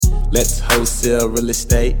Let's wholesale real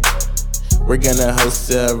estate. We're gonna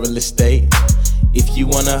wholesale real estate. If you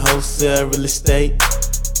wanna wholesale real estate,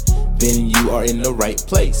 then you are in the right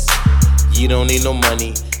place. You don't need no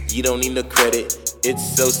money, you don't need no credit.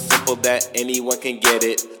 It's so simple that anyone can get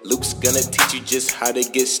it. Luke's gonna teach you just how to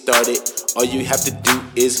get started. All you have to do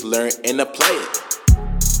is learn and apply it.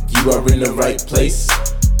 You are in the right place.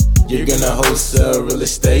 You're gonna wholesale real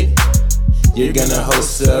estate. You're gonna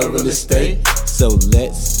wholesale real estate. So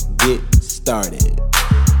let's get started.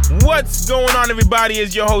 What's going on, everybody?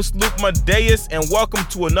 It's your host, Luke Madeus, and welcome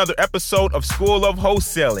to another episode of School of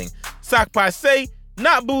Wholesaling. Sac passe,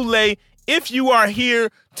 not boule. If you are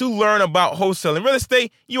here to learn about wholesaling real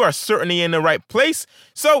estate, you are certainly in the right place.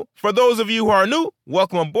 So for those of you who are new,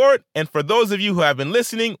 welcome aboard. And for those of you who have been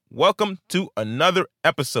listening, welcome to another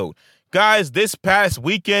episode. Guys, this past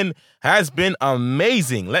weekend has been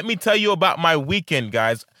amazing. Let me tell you about my weekend,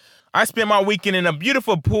 guys. I spent my weekend in a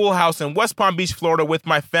beautiful pool house in West Palm Beach, Florida with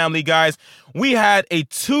my family, guys. We had a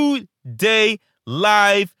 2-day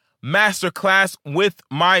live masterclass with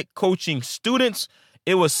my coaching students.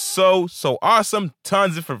 It was so awesome.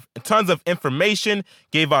 Tons of information.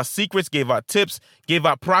 Gave out secrets, gave out tips, gave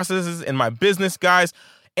out processes in my business, guys.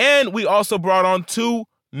 And we also brought on 2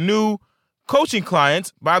 new coaching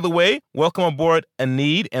clients. By the way, welcome aboard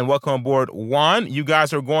Anid and welcome aboard Juan. You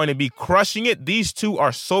guys are going to be crushing it. These 2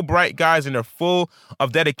 are so bright, guys, and they're full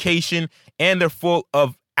of dedication and they're full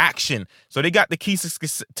of action. So they got the keys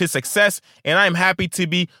to success, and I'm happy to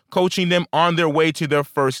be coaching them on their way to their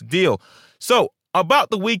first deal. So about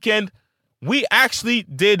the weekend, we actually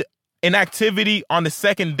did an activity on the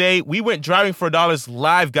second day. We went driving for dollars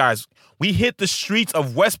live, guys. We hit the streets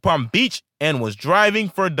of West Palm Beach and was driving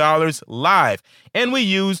for dollars live. And we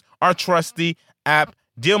used our trusty app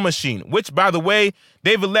Deal Machine, which, by the way,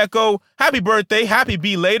 David Lecco, happy birthday, happy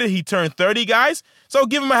belated. He turned 30, guys. So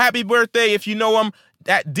give him a happy birthday if you know him.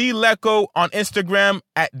 At DLecco on Instagram,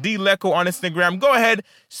 Go ahead,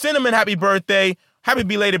 send him a happy birthday, happy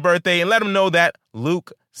belated birthday, and let him know that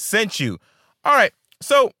Luke sent you. All right,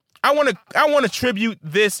 so I want to tribute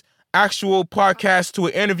this actual podcast to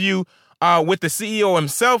an interview with the CEO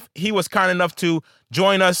himself. He was kind enough to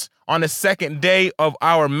join us on the second day of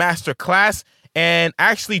our master class and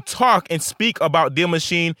actually talk and speak about Deal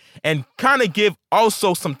Machine and kind of give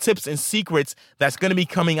also some tips and secrets that's going to be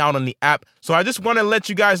coming out on the app. So I just want to let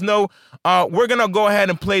you guys know, we're going to go ahead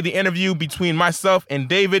and play the interview between myself and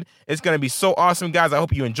David. It's going to be so awesome, guys. I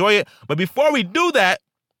hope you enjoy it. But before we do that,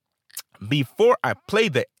 before I play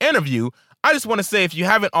the interview, I just want to say, if you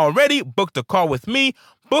haven't already booked a call with me,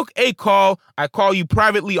 book a call. I call you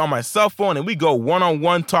privately on my cell phone, and we go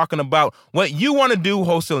one-on-one talking about what you want to do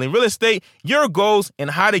wholesaling real estate, your goals, and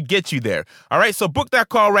how to get you there. All right, so book that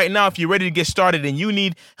call right now if you're ready to get started and you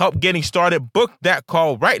need help getting started. Book that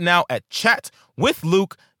call right now at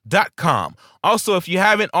chatwithluke.com. Also, if you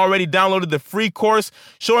haven't already downloaded the free course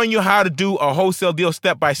showing you how to do a wholesale deal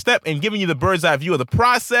step-by-step and giving you the bird's eye view of the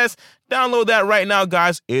process, download that right now,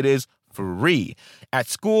 guys. It is free at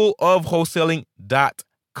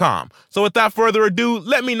schoolofwholesaling.com. So without further ado,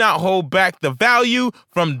 let me not hold back the value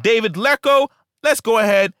from David Lecco. Let's go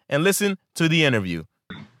ahead and listen to the interview.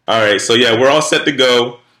 All right, so yeah, we're all set to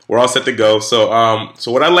go. So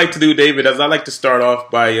what I like to do, David, is I like to start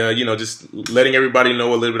off by just letting everybody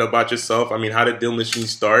know a little bit about yourself. I mean, how did Deal Machine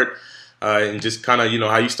start, and just kind of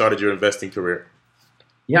how you started your investing career.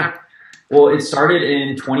 Yeah. Well, it started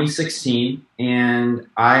in 2016, and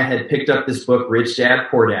I had picked up this book, Rich Dad,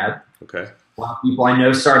 Poor Dad. Okay. A lot of people I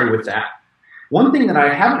know started with that. One thing that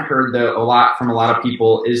I haven't heard, though, a lot from a lot of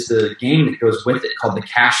people is the game that goes with it called the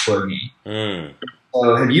cash flow game.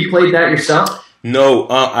 So have you played that yourself? No,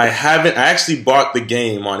 I haven't. I actually bought the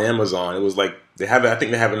game on Amazon. It was like, I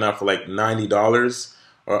think they have it now for like $90.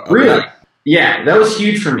 Really? Yeah, that was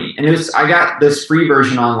huge for me. And I got this free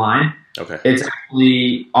version online. Okay. It's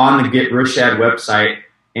actually on the Get Rich Dad website,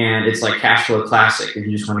 and it's like Cash Flow Classic if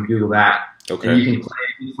you just want to Google that. Okay. And you can play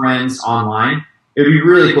with friends online. It would be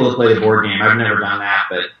really cool to play the board game. I've never done that,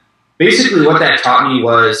 but basically what that taught me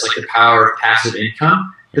was like the power of passive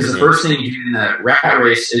income. Because the first thing you do in the rat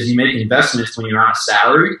race is you make investments when you're on a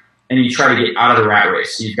salary, and you try to get out of the rat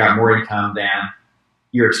race. So you've got more income than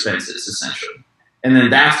your expenses, essentially. And then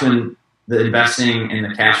that's when the investing and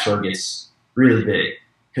the cash flow gets really big,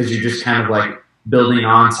 because you're just kind of like building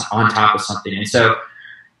on top of something. And so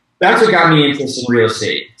that's what got me interested in real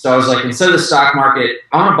estate. So I was like, instead of the stock market,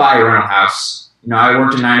 I want to buy a rental house. I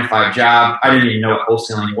worked a 9-to-5 job. I didn't even know what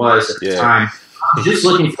wholesaling was at the time. I was just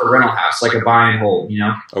looking for a rental house, like a buy and hold,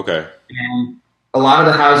 Okay. And a lot of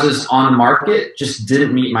the houses on the market just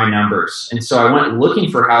didn't meet my numbers. And so I went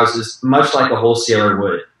looking for houses much like a wholesaler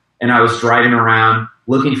would. and I was driving around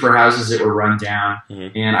looking for houses that were run down.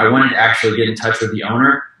 Mhm. And I wanted to actually get in touch with the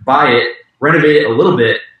owner, buy it, renovate it a little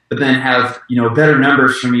bit, but then have, better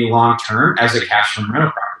numbers for me long term as a cash from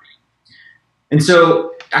rental property. And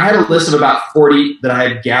so I had a list of about 40 that I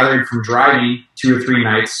had gathered from driving 2 or 3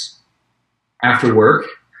 nights after work.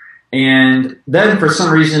 And then for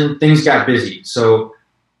some reason, things got busy. So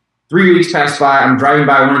 3 weeks passed by. I'm driving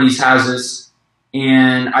by one of these houses,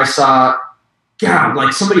 and I saw, God,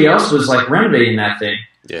 like somebody else was like renovating that thing.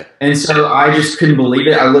 Yeah. And so I just couldn't believe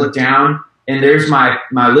it. I looked down, and there's my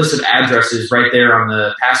list of addresses right there on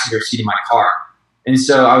the passenger seat of my car. And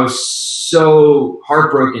so I was so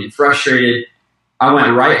heartbroken, frustrated. I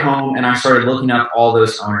went right home, and I started looking up all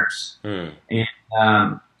those owners. And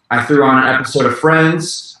I threw on an episode of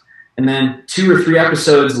Friends, and then 2 or 3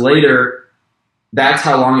 episodes later, that's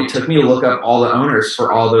how long it took me to look up all the owners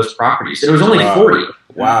for all those properties. It was only 40.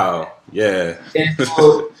 Wow. Yeah. And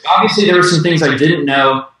so obviously there were some things I didn't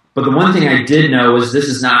know, but the one thing I did know was this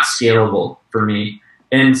is not scalable for me.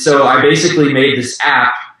 And so I basically made this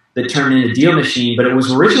app that turned into Deal Machine, but it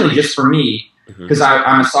was originally just for me because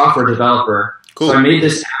I'm a software developer. Cool. So I made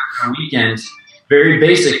this app on a weekend, very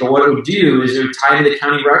basic, but what it would do is it would tie into the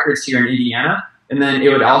county records here in Indiana, and then it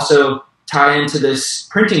would also tie into this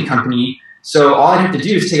printing company. So all I'd have to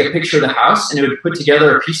do is take a picture of the house, and it would put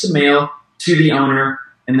together a piece of mail to the owner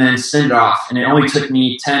and then send it off. And it only took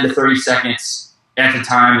me 10 to 30 seconds at the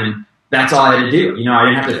time, and that's all I had to do. I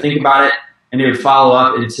didn't have to think about it, and it would follow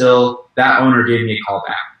up until that owner gave me a call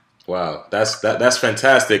back. Wow, that's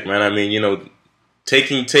fantastic, man. I mean,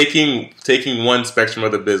 taking one spectrum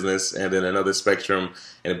of the business and then another spectrum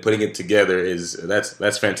and putting it together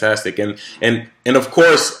that's fantastic. And of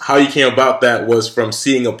course, how you came about that was from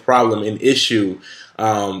seeing a problem, an issue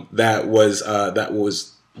that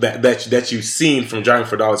you've seen from Driving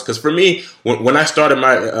for Dollars. Because for me, when I started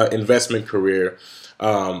my investment career,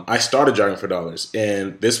 I started Driving for Dollars,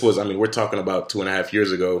 and this was, we're talking about 2.5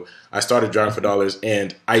 years ago. I started Driving for Dollars,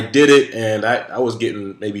 and I did it, and I was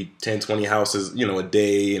getting maybe 10, 20 houses, a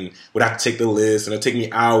day, and would have to take the list, and it'd take me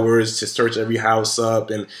hours to search every house up,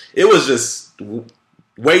 and it was just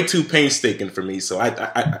way too painstaking for me. So I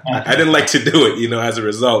didn't like to do it, as a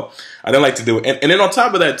result. I didn't like to do it. And then on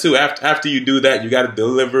top of that, too, after you do that, you got to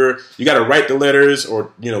deliver, you got to write the letters,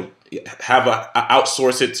 or, have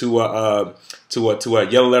outsource it to a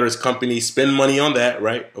yellow letters company, spend money on that,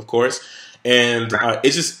 right? Of course. And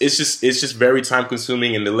it's just very time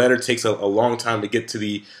consuming, and the letter takes a long time to get to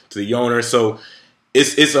the owner. So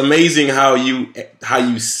it's amazing how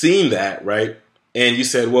you seen that, right? And you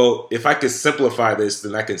said, well, if I could simplify this,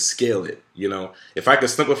 then I can scale it. If I could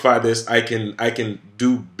simplify this, I can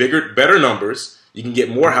do better numbers. You can get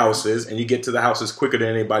more houses, and you get to the houses quicker than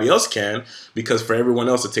anybody else can, because for everyone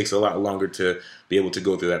else, it takes a lot longer to be able to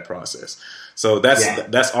go through that process. So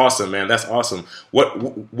that's awesome, man. That's awesome. What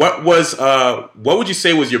would you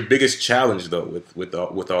say was your biggest challenge though with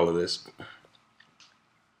all of this?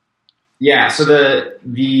 Yeah. So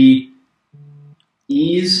the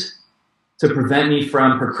ease to prevent me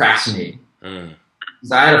from procrastinating,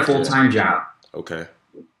 because I had a full-time job. Okay.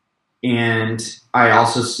 And I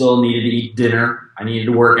also still needed to eat dinner. I needed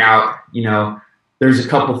to work out. There's a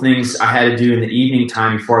couple things I had to do in the evening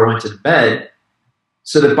time before I went to bed,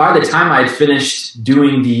 so that by the time I had finished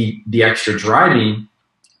doing the extra driving,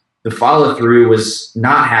 the follow through was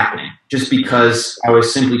not happening, just because I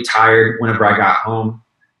was simply tired whenever I got home,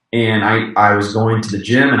 and I was going to the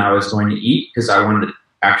gym and I was going to eat because I wanted to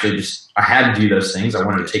actually I had to do those things. I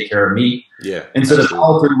wanted to take care of me. Yeah. And so the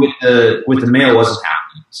follow through with the mail wasn't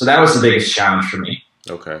happening. So that was the biggest challenge for me.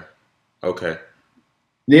 Okay.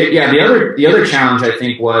 The other challenge, I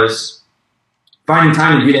think, was finding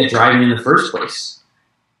time to do that driving in the first place.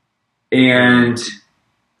 And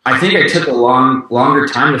I think I took a longer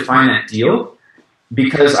time to find that deal,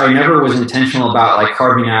 because I never was intentional about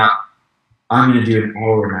carving out, I'm going to do an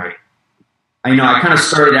overnight. I kind of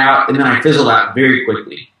started out, and then I fizzled out very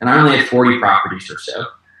quickly, and I only had 40 properties or so.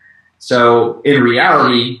 So in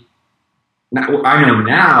reality, I know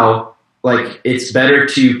now, it's better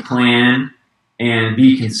to plan and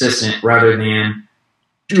be consistent rather than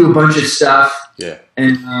do a bunch of stuff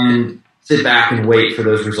and sit back and wait for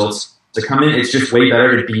those results to come in. It's just way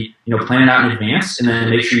better to be, plan it out in advance and then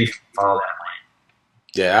make sure you follow that plan.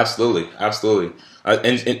 Yeah, absolutely.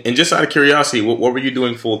 And just out of curiosity, what were you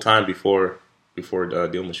doing full time before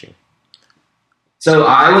Deal Machine? So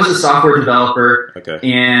I was a software developer, okay,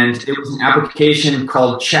 and it was an application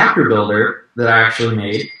called Chapter Builder that I actually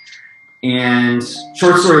made. And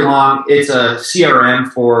short story long, it's a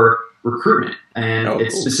CRM for recruitment, and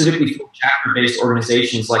it's specifically for chapter-based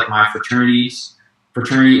organizations like my fraternities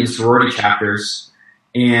fraternity and sorority chapters,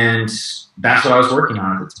 and that's what I was working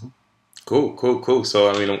on at the time. Cool. So,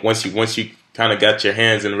 I mean, once you kind of got your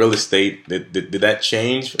hands in real estate, did that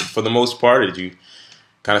change for the most part? Or did you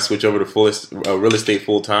kind of switch over to real estate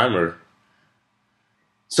full time, or?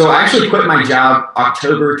 So I actually quit my job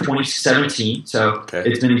October 2017. So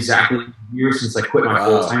It's been exactly a year since I quit my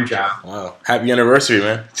full-time job. Wow. Happy anniversary,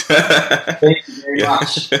 man. Thank you very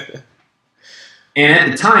much. And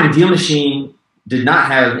at the time, Deal Machine did not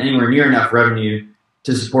have anywhere near enough revenue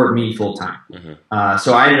to support me full-time. Mm-hmm.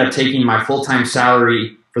 So I ended up taking my full-time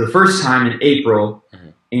salary for the first time in April. Mm-hmm.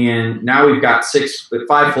 And now we've got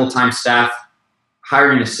 5 full-time staff,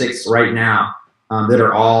 hiring a 6th right now that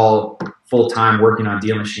are all full-time working on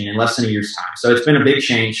Deal Machine in less than a year's time. So it's been a big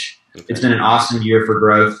change. Okay. It's been an awesome year for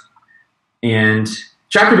growth. And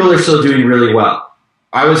Chapter Builder is still doing really well.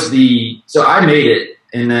 So I made it,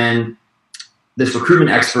 and then this recruitment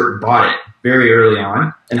expert bought it very early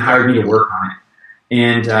on and hired me to work on it.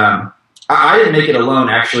 And I didn't make it alone,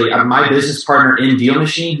 actually. My business partner in Deal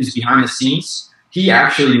Machine, who's behind the scenes, he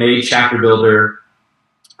actually made Chapter Builder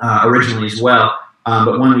originally as well.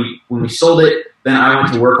 But when we sold it, then I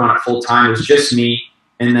went to work on it full time. It was just me,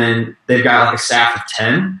 and then they've got like a staff of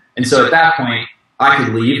 10. And so at that point, I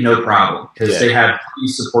could leave, no problem, because they had plenty of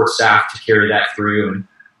support staff to carry that through. And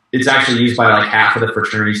it's actually used by like half of the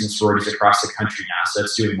fraternities and sororities across the country now, so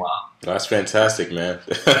it's doing well. That's fantastic, man.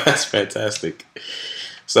 That's fantastic.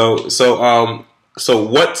 So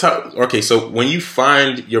when you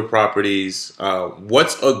find your properties,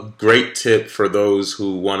 what's a great tip for those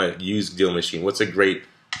who want to use Deal Machine? What's a great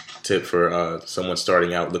tip for someone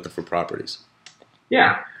starting out looking for properties?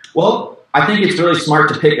 Yeah. Well, I think it's really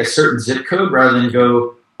smart to pick a certain zip code rather than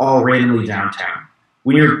go all randomly downtown.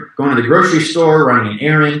 When you're going to the grocery store, running an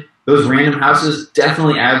errand, those random houses,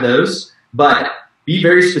 definitely add those, but be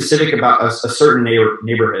very specific about a certain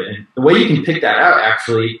neighborhood. And the way you can pick that out,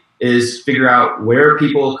 actually, is figure out where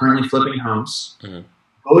people are currently flipping homes,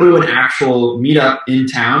 go to an actual meetup in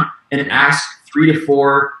town, and ask 3 to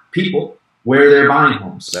 4 people where they're buying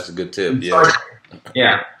homes. That's a good tip.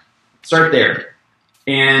 Start there.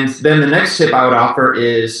 And then the next tip I would offer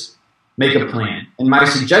is make a plan. And my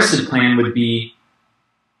suggested plan would be,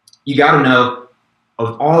 you got to know,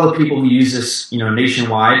 of all the people who use this,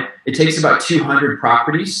 nationwide, it takes about 200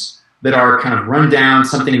 properties that are kind of run down,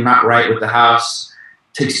 something not right with the house.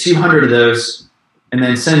 It takes 200 of those, and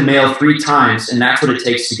then send mail 3 times, and that's what it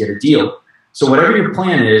takes to get a deal. So whatever your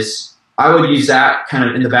plan is, I would use that kind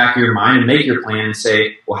of in the back of your mind and make your plan and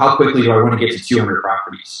say, well, how quickly do I want to get to 200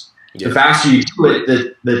 properties? Yeah. The faster you do it,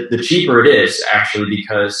 the cheaper it is, actually,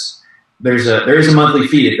 because there is a monthly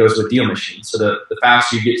fee that goes with Deal Machine. So the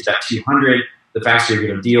faster you get to that 200, the faster you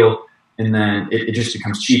get a deal, and then it just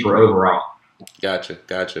becomes cheaper overall. Gotcha.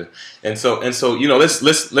 And so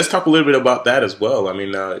let's talk a little bit about that as well. I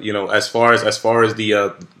mean, as far as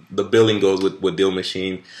the billing goes with Deal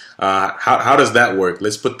Machine, how does that work?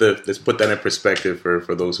 Let's put that in perspective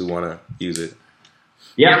for those who want to use it.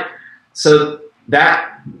 Yeah. So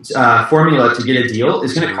that formula to get a deal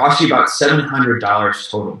is going to cost you about $700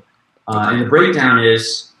 total. And the breakdown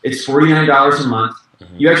is it's $49 a month.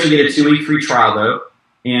 Mm-hmm. You actually get a 2-week free trial, though.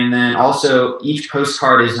 And then also each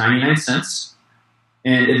postcard is 99 cents.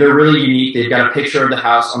 And they're really unique. They've got a picture of the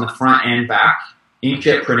house on the front and back,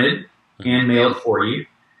 inkjet printed and mailed for you.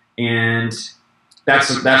 And that's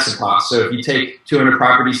the cost. So if you take 200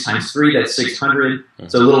 properties times 3, that's $600.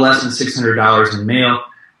 So a little less than $600 in mail.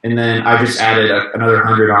 And then I just added another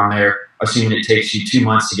 100 on there, assuming it takes you 2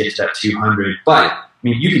 months to get to that 200. But I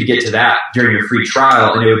mean, you could get to that during your free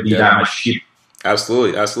trial, and it would be that much cheaper.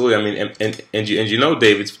 Absolutely. I mean, and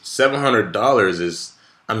David, $700 is,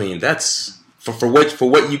 I mean, that's for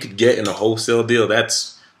what you could get in a wholesale deal.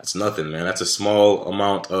 That's nothing, man. That's a small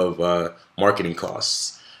amount of marketing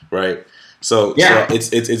costs, right? So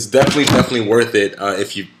it's definitely worth it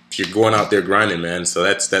if you're going out there grinding, man. So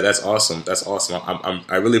that's awesome. That's awesome.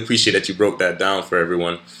 I really appreciate that you broke that down for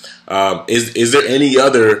everyone. Is there any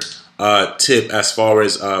other tip as far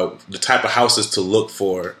as the type of houses to look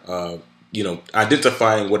for?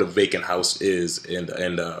 Identifying what a vacant house is and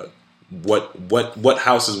what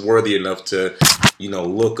house is worthy enough to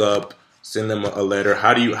look up, send them a letter.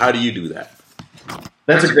 How do you do that?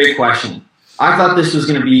 That's a great question. I thought this was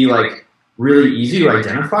going to be like really easy to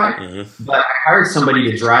identify, but I hired somebody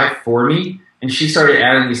to drive for me, and she started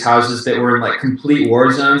adding these houses that were in like complete war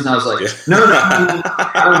zones, and I was like, no,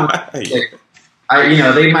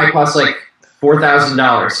 they might cost like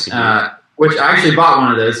 $4,000, which I actually bought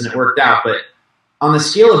one of those, and it worked out. But on the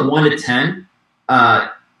scale of 1 to 10,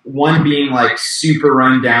 1 being like super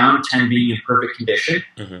run down, 10 being in perfect condition,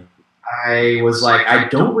 I was like, I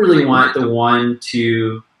don't really want the 1,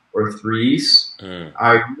 2, or 3s.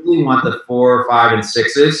 I really want the 4, 5, and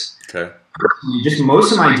 6s. Okay. Just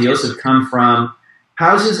most of my deals have come from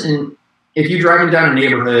houses, and if you're driving down a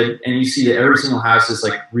neighborhood and you see that every single house is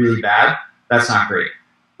like really bad, that's not great.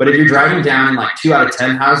 But if you're driving down and like 2 out of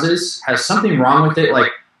 10 houses has something wrong with it,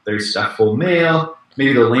 like there's stuff full mail,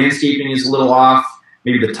 maybe the landscaping is a little off,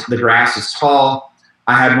 maybe the grass is tall.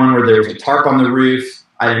 I had one where there was a tarp on the roof.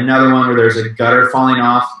 I had another one where there's a gutter falling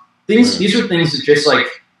off. These are things that just like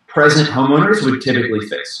present homeowners would typically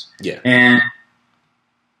fix. Yeah. And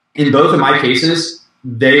in both of my cases,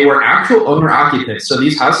 they were actual owner occupants. So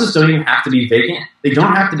these houses don't even have to be vacant. They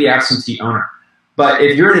don't have to be absentee owner. But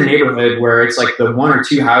if you're in a neighborhood where it's like the 1 or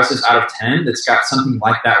 2 houses out of 10 that's got something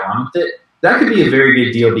like that wrong with it, that could be a very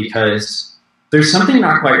big deal because there's something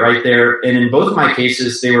not quite right there. And in both of my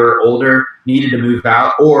cases, they were older, needed to move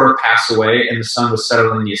out, or pass away, and the son was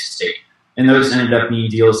settling the estate. And those ended up being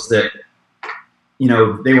deals that, you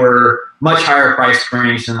know, they were much higher price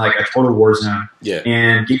range than like a total war zone. Yeah.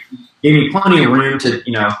 And gave me plenty of room to,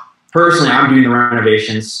 you know, personally, I'm doing the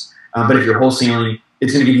renovations, but if you're wholesaling,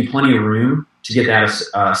 it's going to give you plenty of room to get that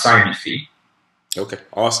assignment fee. Okay.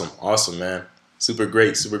 Awesome, man. Super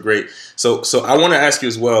great. So I want to ask you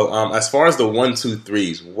as well, as far as the 1, 2,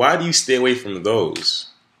 3s, why do you stay away from those?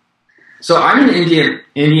 So I'm in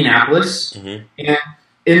Indianapolis, and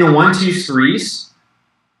in the 1, 2, 3s,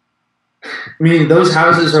 I mean, those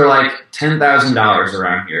houses are like $10,000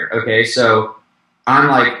 around here. Okay, so I'm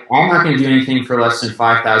like, I'm not going to do anything for less than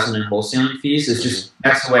 $5,000 in wholesaling fees. It's just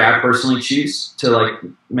that's the way I personally choose to like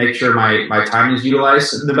make sure my time is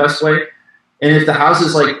utilized in the best way. And if the house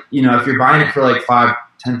is like, you know, if you're buying it for like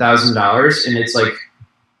 $10,000 and it's like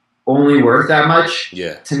only worth that much,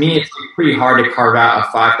 to me it's like pretty hard to carve out a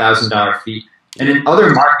 $5,000 fee. And in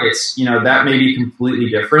other markets, you know, that may be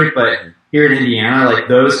completely different, but here in Indiana, like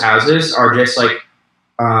those houses are just like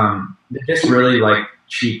they're just really like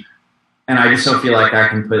cheap, and I just don't feel like I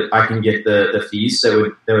can get the fees that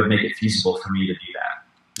would make it feasible for me to do that.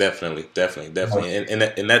 Definitely,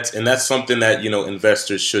 and that's something that, you know,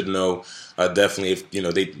 investors should know. Definitely, if you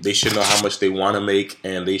know, they should know how much they want to make,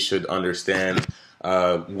 and they should understand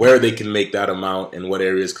where they can make that amount and what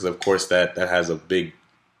areas, because of course that has a big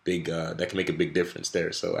that can make a big difference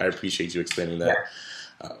there. So I appreciate you explaining that. Yeah.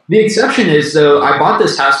 The exception is, though, I bought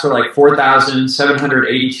this house for like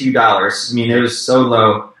 $4,782. I mean, it was so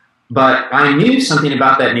low, but I knew something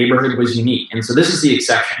about that neighborhood was unique. And so this is the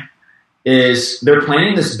exception, is they're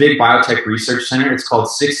planning this big biotech research center. It's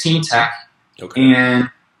called 16 Tech,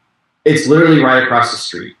 and it's literally right across the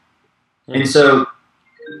street. And so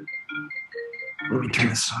let me turn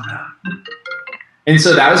this on now. And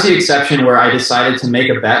so that was the exception where I decided to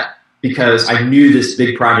make a bet because I knew this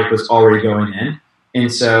big project was already going in. And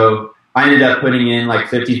so I ended up putting in like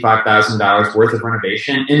 $55,000 worth of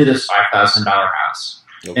renovation into this $5,000 house.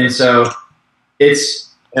 And so it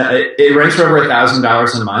rents for over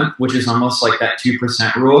 $1,000 a month, which is almost like that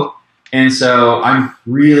 2% rule. And so I'm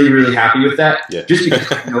really, really happy with that. Just because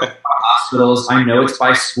I know it's by hospitals, I know it's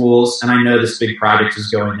by schools, and I know this big project is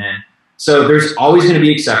going in. So there's always going to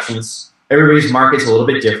be exceptions. Everybody's market's a little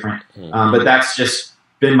bit different, but that's just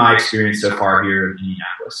been my experience so far here in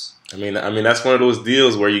Indianapolis. I mean, that's one of those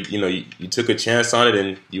deals where you took a chance on it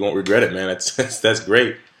and you won't regret it, man. That's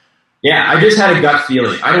great. Yeah, I just had a gut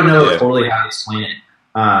feeling. I don't know totally how to explain it,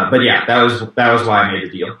 but yeah, that was why I made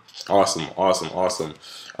the deal. Awesome.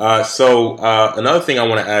 So another thing I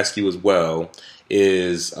want to ask you as well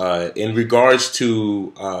is in regards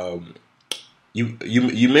to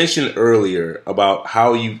you mentioned earlier about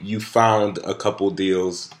how you found a couple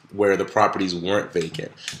deals where the properties weren't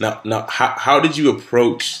vacant. Now, how did you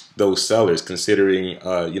approach those sellers, considering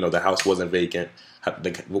the house wasn't vacant?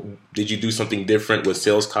 Did you do something different with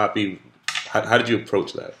sales copy? How did you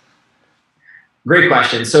approach that? Great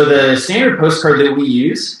question. So the standard postcard that we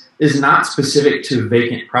use is not specific to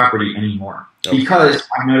vacant property anymore, because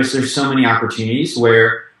I've noticed there's so many opportunities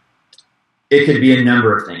where it could be a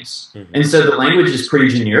number of things. And so the language is pretty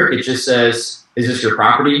generic. It just says, is this your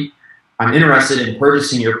property? I'm interested in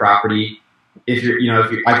purchasing your property. If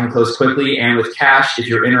I can close quickly and with cash. If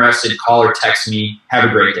you're interested, call or text me. Have a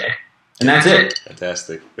great day. And that's it.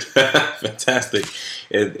 Fantastic.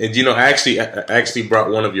 And I actually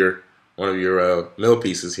brought one of your mill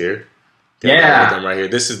pieces here. Them right here.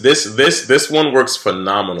 This one works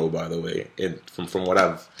phenomenal, by the way. From what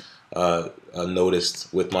I've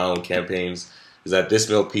noticed with my own campaigns, is that this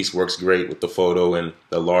mill piece works great with the photo and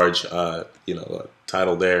the large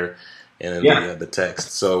title there, and then the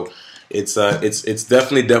text. So it's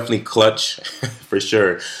definitely clutch for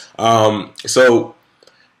sure. So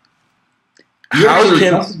You actually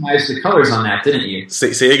customized the colors on that, didn't you?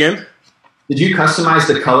 Say again? Did you customize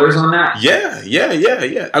the colors on that? Yeah.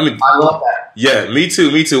 I mean, I love that. Yeah, me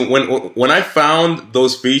too. When I found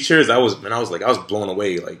those features, I was blown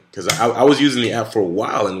away. Like, because I was using the app for a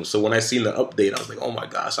while, and so when I seen the update, I was like, oh my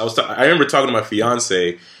gosh! I remember talking to my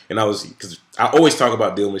fiance, and because I always talk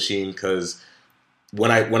about Deal Machine because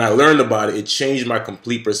when I learned about it, it changed my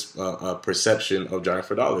complete perception of driving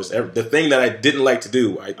for dollars. The thing that I didn't like to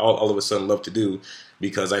do, I all of a sudden love to do.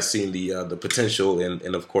 Because I seen the potential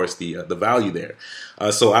and of course the value there,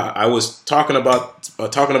 so I was talking about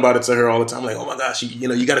it to her all the time. Like, oh my gosh,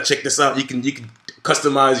 you got to check this out. You can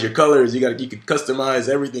customize your colors. You can customize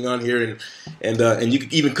everything on here, and you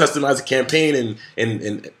can even customize a campaign.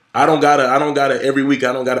 And I don't gotta every week.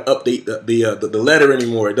 I don't gotta update the letter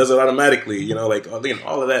anymore. It does it automatically. Like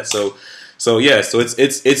all of that. So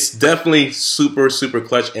it's definitely super, super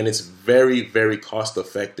clutch, and it's very, very cost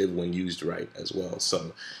effective when used right as well.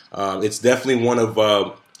 So it's definitely one of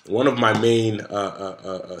my main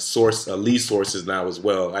lead sources now as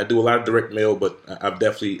well. I do a lot of direct mail, but I've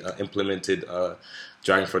definitely implemented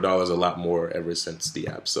driving for dollars a lot more ever since the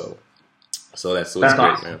app. So that's great,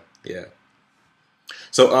 awesome. Man. Yeah.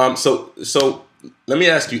 So let me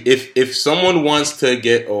ask you, if someone wants to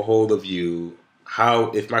get a hold of you.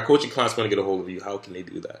 If my coaching clients want to get a hold of you, how can they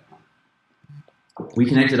do that? We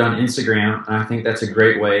connected on Instagram, and I think that's a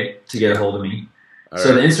great way to get a hold of me. All so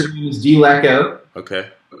right. the Instagram is dlecco. Okay.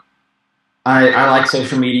 I like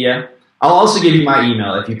social media. I'll also give you my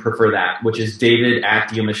email if you prefer that, which is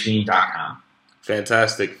david@dealmachine.com.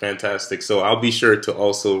 Fantastic. So I'll be sure to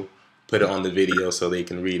also put it on the video so they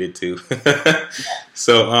can read it too.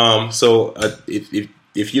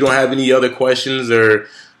 If you don't have any other questions or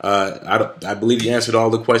I believe you answered all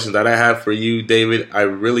the questions that I have for you, David. I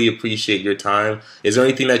really appreciate your time. Is there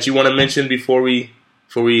anything that you want to mention before we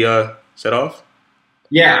set off?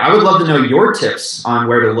 Yeah, I would love to know your tips on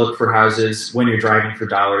where to look for houses when you're driving for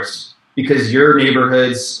dollars, because your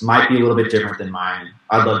neighborhoods might be a little bit different than mine.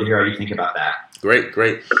 I'd love to hear how you think about that. Great.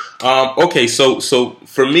 Okay, so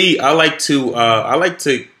for me, I like to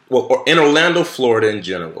in Orlando, Florida in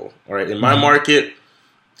general. All right, in my market.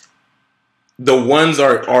 The ones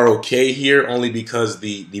are okay here only because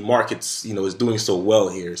the market's is doing so well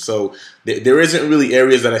here. So there isn't really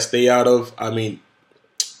areas that I stay out of. I mean,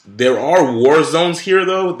 there are war zones here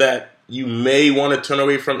though that you may want to turn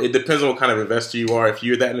away from. It depends on what kind of investor you are. If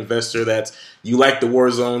you're that investor that you like the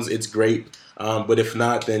war zones, it's great. But if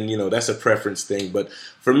not, then that's a preference thing. But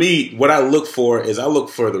for me, what I look for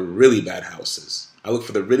the really bad houses. I look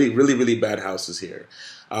for the really, really, really bad houses here,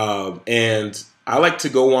 and I like to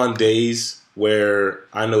go on days where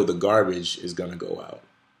I know the garbage is gonna go out.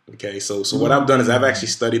 Okay, so what I've done is I've actually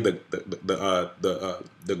studied the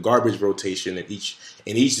garbage rotation in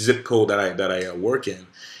each zip code that I work in,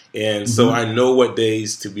 and so I know what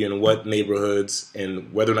days to be in what neighborhoods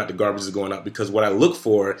and whether or not the garbage is going out. Because what I look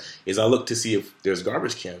for is I look to see if there's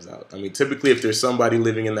garbage cans out. I mean, typically if there's somebody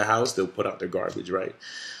living in the house, they'll put out their garbage, right?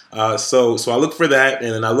 So I look for that,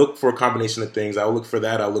 and then I look for a combination of things. I'll look for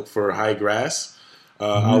that. I'll look for high grass.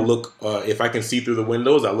 I'll look, if I can see through the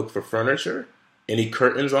windows, I'll look for furniture, any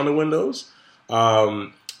curtains on the windows.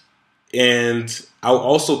 And I'll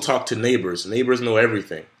also talk to neighbors. Neighbors know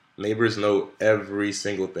everything. Neighbors know every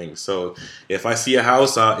single thing. So if I see a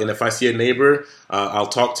house and if I see a neighbor, I'll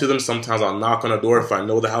talk to them. Sometimes I'll knock on a door. If I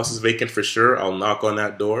know the house is vacant for sure, I'll knock on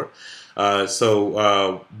that door. But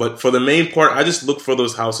for the main part, I just look for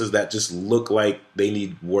those houses that just look like they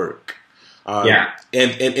need work.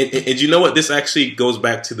 And you know what? This actually goes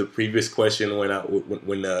back to the previous question when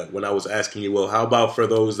I was asking you, well, how about for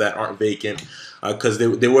those that aren't vacant? Because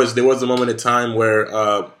there was a moment in time where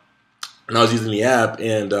when I was using the app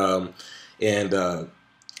and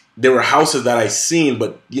there were houses that I seen,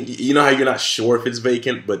 but you know how you're not sure if it's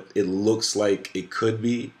vacant, but it looks like it could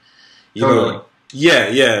be. You know?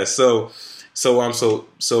 Yeah. So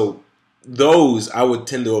those I would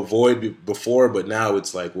tend to avoid before, but now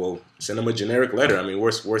it's like, well, send them a generic letter. I mean,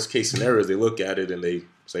 worst case scenario is they look at it and they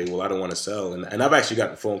say, well, I don't want to sell. And I've actually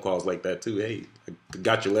gotten phone calls like that too. Hey, I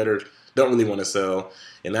got your letter, don't really want to sell.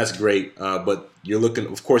 And that's great. But you're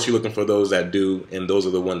looking for those that do. And those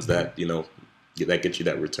are the ones that, that get you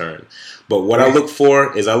that return. But what I look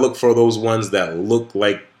for is those ones that look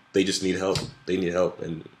like they just need help. They need help.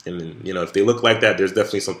 And if they look like that, there's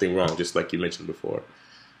definitely something wrong, just like you mentioned before.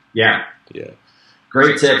 Yeah. Yeah.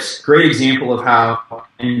 Great tips. Great example of how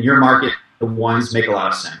in your market the ones make a lot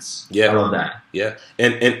of sense. Yeah. I love that. Yeah.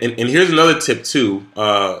 And here's another tip too.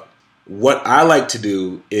 What I like to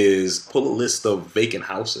do is pull a list of vacant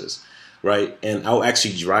houses, right? And I'll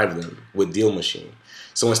actually drive them with Deal Machine.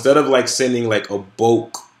 So instead of like sending like a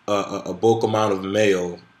bulk amount of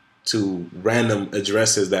mail to random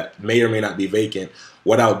addresses that may or may not be vacant,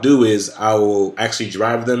 what I'll do is I will actually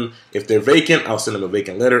drive them. If they're vacant, I'll send them a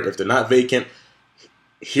vacant letter. If they're not vacant,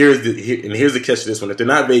 here's the catch to this one. If they're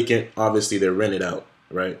not vacant, obviously they're rented out,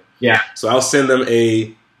 right? Yeah. So I'll send them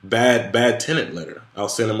a bad tenant letter. I'll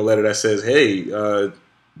send them a letter that says, hey, are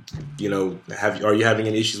you having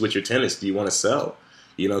any issues with your tenants? Do you want to sell?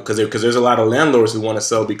 Because there's a lot of landlords who want to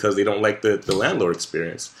sell because they don't like the landlord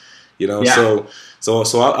experience. So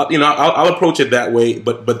I'll approach it that way,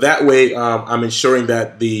 but that way I'm ensuring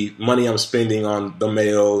that the money I'm spending on the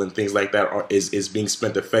mail and things like that is being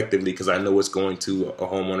spent effectively, because I know it's going to a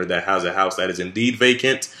homeowner that has a house that is indeed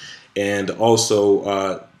vacant, and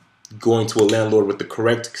also going to a landlord with the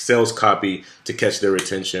correct sales copy to catch their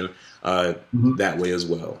attention that way as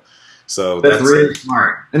well. So that's really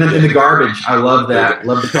smart. And then in the garbage, I love that.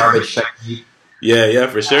 Love the garbage technique. Yeah,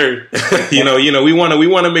 for sure. We want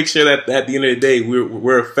to make sure that at the end of the day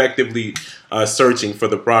we're effectively searching for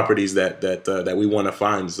the properties that we want to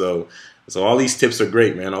find. So all these tips are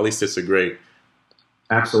great, man. All these tips are great.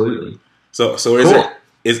 Absolutely. So cool.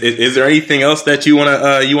 Is there anything else that you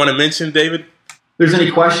wanna mention, David? If there's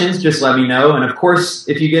any questions, just let me know. And of course,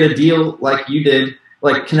 if you get a deal like you did,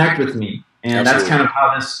 like, connect with me. And Absolutely. That's kind of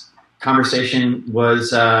how this conversation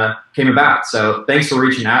came about. So thanks for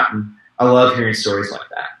reaching out, and I love hearing stories like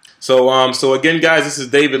that. So again, guys, this is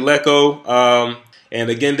David Lecco. And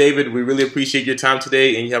again, David, we really appreciate your time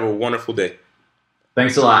today, and you have a wonderful day.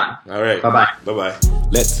 Thanks a lot. All right. Bye-bye. Bye-bye.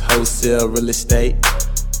 Let's wholesale real estate.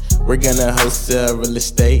 We're gonna wholesale real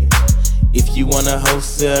estate. If you wanna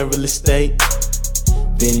wholesale real estate,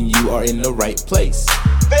 then you are in the right place.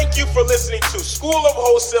 Thank you for listening to School of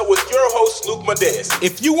Wholesale with your host, Luke Madeus.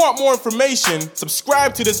 If you want more information,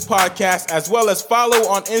 subscribe to this podcast as well as follow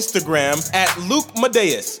on Instagram at Luke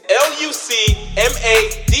Madeus. LucMadeus.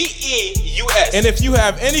 And if you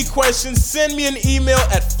have any questions, send me an email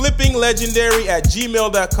at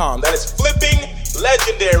flippinglegendary@gmail.com. That is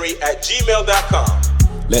flippinglegendary@gmail.com.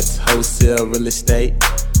 Let's wholesale real estate.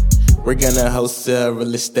 We're gonna wholesale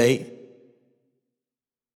real estate.